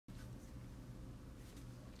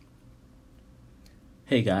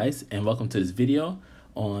Hey guys, and welcome to this video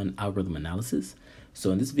on algorithm analysis.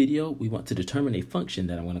 So in this video, we want to determine a function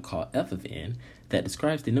that I'm going to call f of n that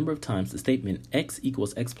describes the number of times the statement x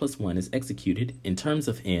equals x plus 1 is executed in terms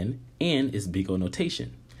of n and is big O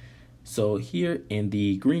notation. So here in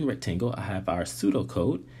the green rectangle, I have our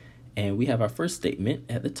pseudocode, and we have our first statement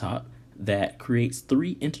at the top that creates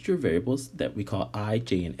three integer variables that we call I,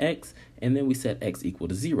 j, and x, and then we set x equal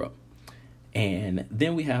to 0. And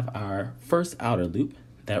then we have our first outer loop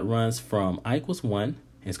that runs from I equals 1, and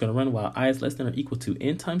it's going to run while I is less than or equal to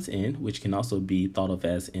n times n, which can also be thought of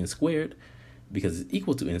as n squared because it's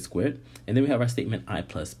equal to n squared. And then we have our statement I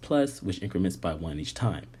plus plus, which increments by 1 each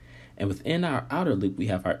time. And within our outer loop, we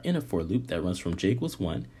have our inner for loop that runs from j equals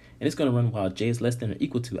 1, and it's going to run while j is less than or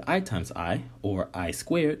equal to I times I, or I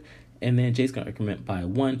squared, and then j is going to increment by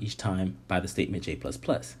 1 each time by the statement j plus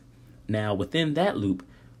plus. Now within that loop,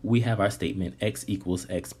 we have our statement x equals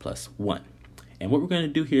x plus 1. And what we're going to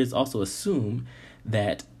do here is also assume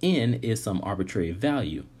that n is some arbitrary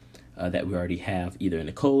value that we already have either in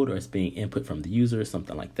the code or it's being input from the user or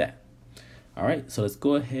something like that. All right, so let's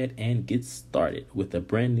go ahead and get started with a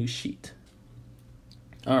brand new sheet.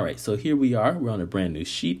 All right, so here we are. We're on a brand new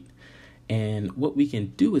sheet. And what we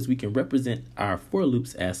can do is we can represent our for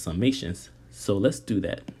loops as summations. So let's do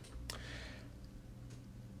that.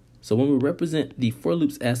 So when we represent the for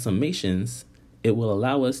loops as summations, it will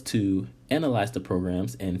allow us to analyze the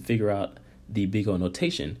programs and figure out the big O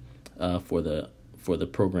notation for the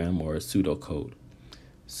program or pseudocode.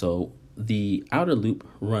 So the outer loop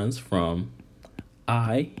runs from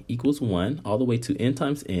I equals 1 all the way to n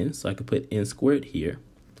times n. So I could put n squared here.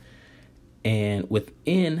 And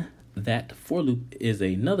within that for loop is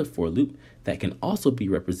another for loop that can also be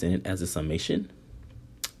represented as a summation.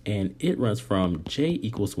 And it runs from j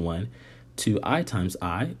equals 1 to I times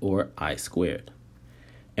I, or I squared.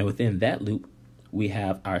 And within that loop, we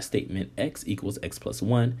have our statement x equals x plus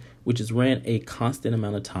 1, which is ran a constant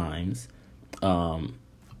amount of times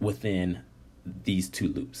within these two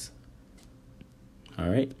loops. All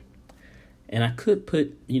right. And I could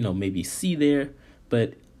put, maybe c there,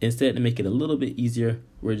 but instead to make it a little bit easier,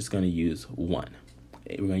 we're just going to use 1.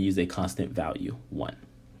 We're going to use a constant value, 1.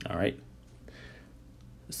 All right.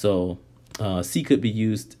 So c could be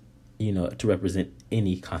used, to represent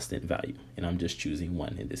any constant value, and I'm just choosing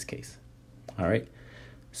 1 in this case. All right.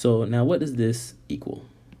 So now what does this equal?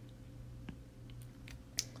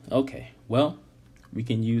 Okay, well, we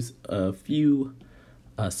can use a few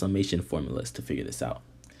summation formulas to figure this out.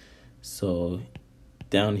 So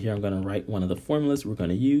down here, I'm going to write one of the formulas we're going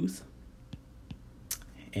to use.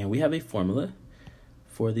 And we have a formula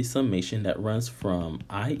for the summation that runs from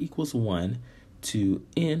I equals 1 to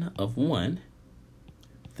n of 1.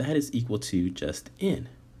 That is equal to just n.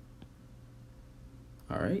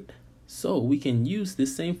 All right. So we can use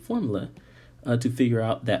this same formula to figure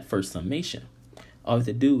out that first summation. All we have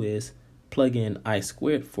to do is plug in I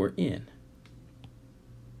squared for n.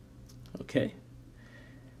 Okay.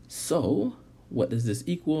 So what does this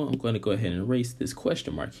equal? I'm going to go ahead and erase this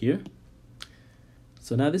question mark here.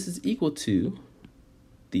 So now this is equal to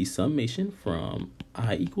the summation from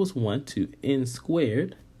I equals 1 to n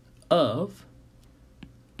squared of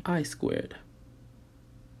I squared.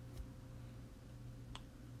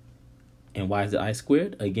 And why is it I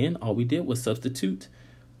squared? Again, all we did was substitute.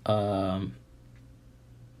 We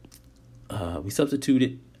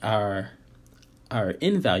substituted our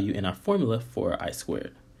n value in our formula for I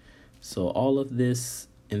squared. So all of this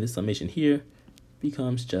in this summation here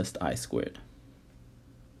becomes just I squared.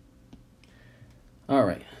 All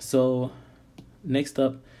right, so next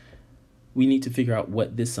up, we need to figure out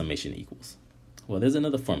what this summation equals. Well, there's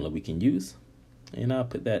another formula we can use, and I'll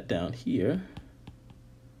put that down here.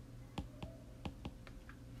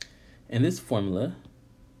 And this formula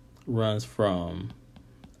runs from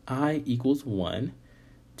I equals 1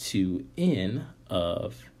 to n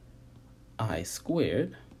of I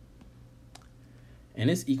squared, and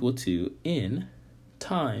it's equal to n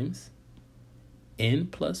times n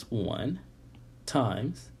plus 1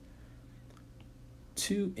 times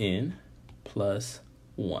 2n plus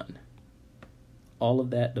 1. All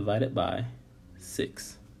of that divided by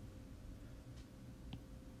 6.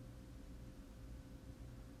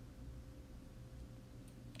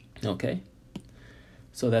 Okay,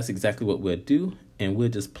 so that's exactly what we'll do, and we'll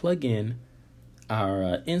just plug in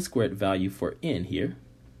our n squared value for n here.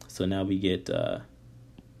 So now we get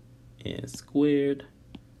n squared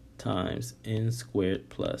times n squared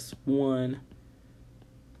plus 1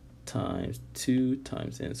 times 2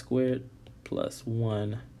 times n squared plus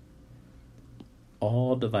 1,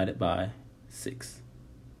 all divided by 6.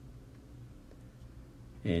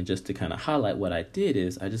 And just to kind of highlight what I did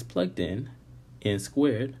is I just plugged in n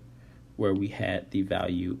squared where we had the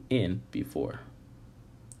value n before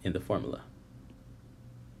in the formula.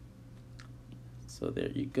 So there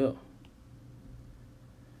you go.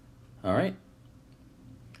 All right.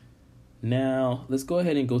 Now let's go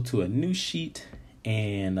ahead and go to a new sheet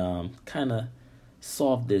and kind of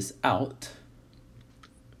solve this out.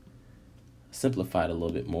 Simplify it a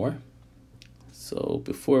little bit more. So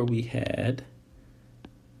before we had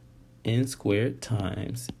n squared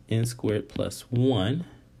times n squared plus 1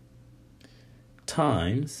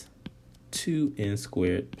 times 2n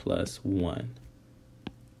squared plus 1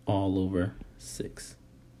 all over 6.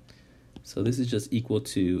 So this is just equal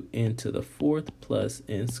to n to the 4th plus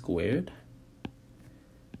n squared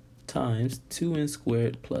times 2n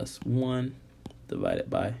squared plus 1 divided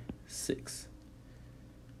by 6.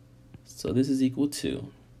 So this is equal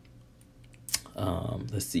to,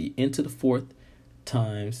 let's see, n to the 4th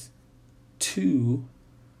times 2n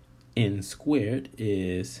squared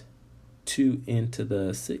is 2n to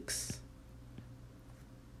the 6th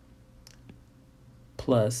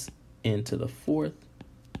plus n to the 4th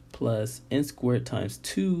plus n squared times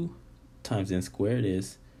 2 times n squared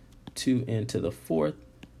is 2n to the 4th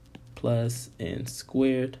plus n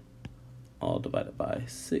squared all divided by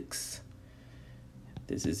 6.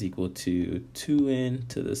 This is equal to 2n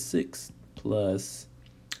to the 6th plus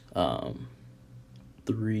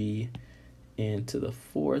 3n to the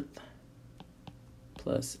 4th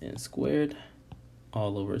plus n squared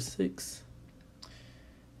all over 6.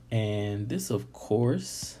 And this, of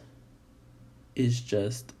course, is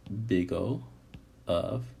just big O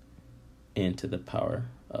of n to the power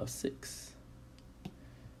of 6.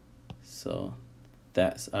 So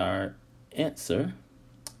that's our answer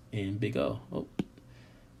in big O. Oh,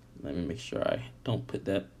 let me make sure I don't put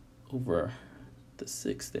that over the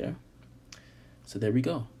 6 there. So there we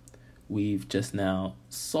go. We've just now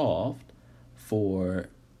solved for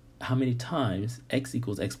how many times x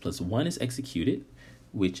equals x plus 1 is executed,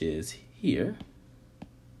 which is here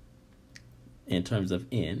in terms of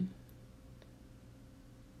n.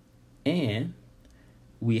 And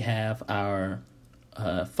we have our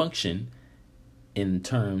function in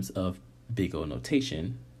terms of big O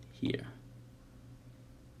notation here.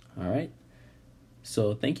 All right.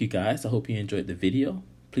 So thank you guys. I hope you enjoyed the video.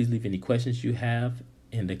 Please leave any questions you have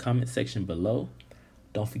in the comment section below.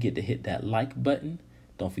 Don't forget to hit that like button.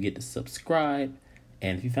 Don't forget to subscribe.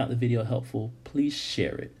 And if you found the video helpful, please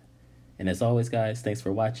share it. And as always, guys, thanks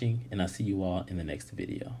for watching, and I'll see you all in the next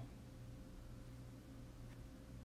video.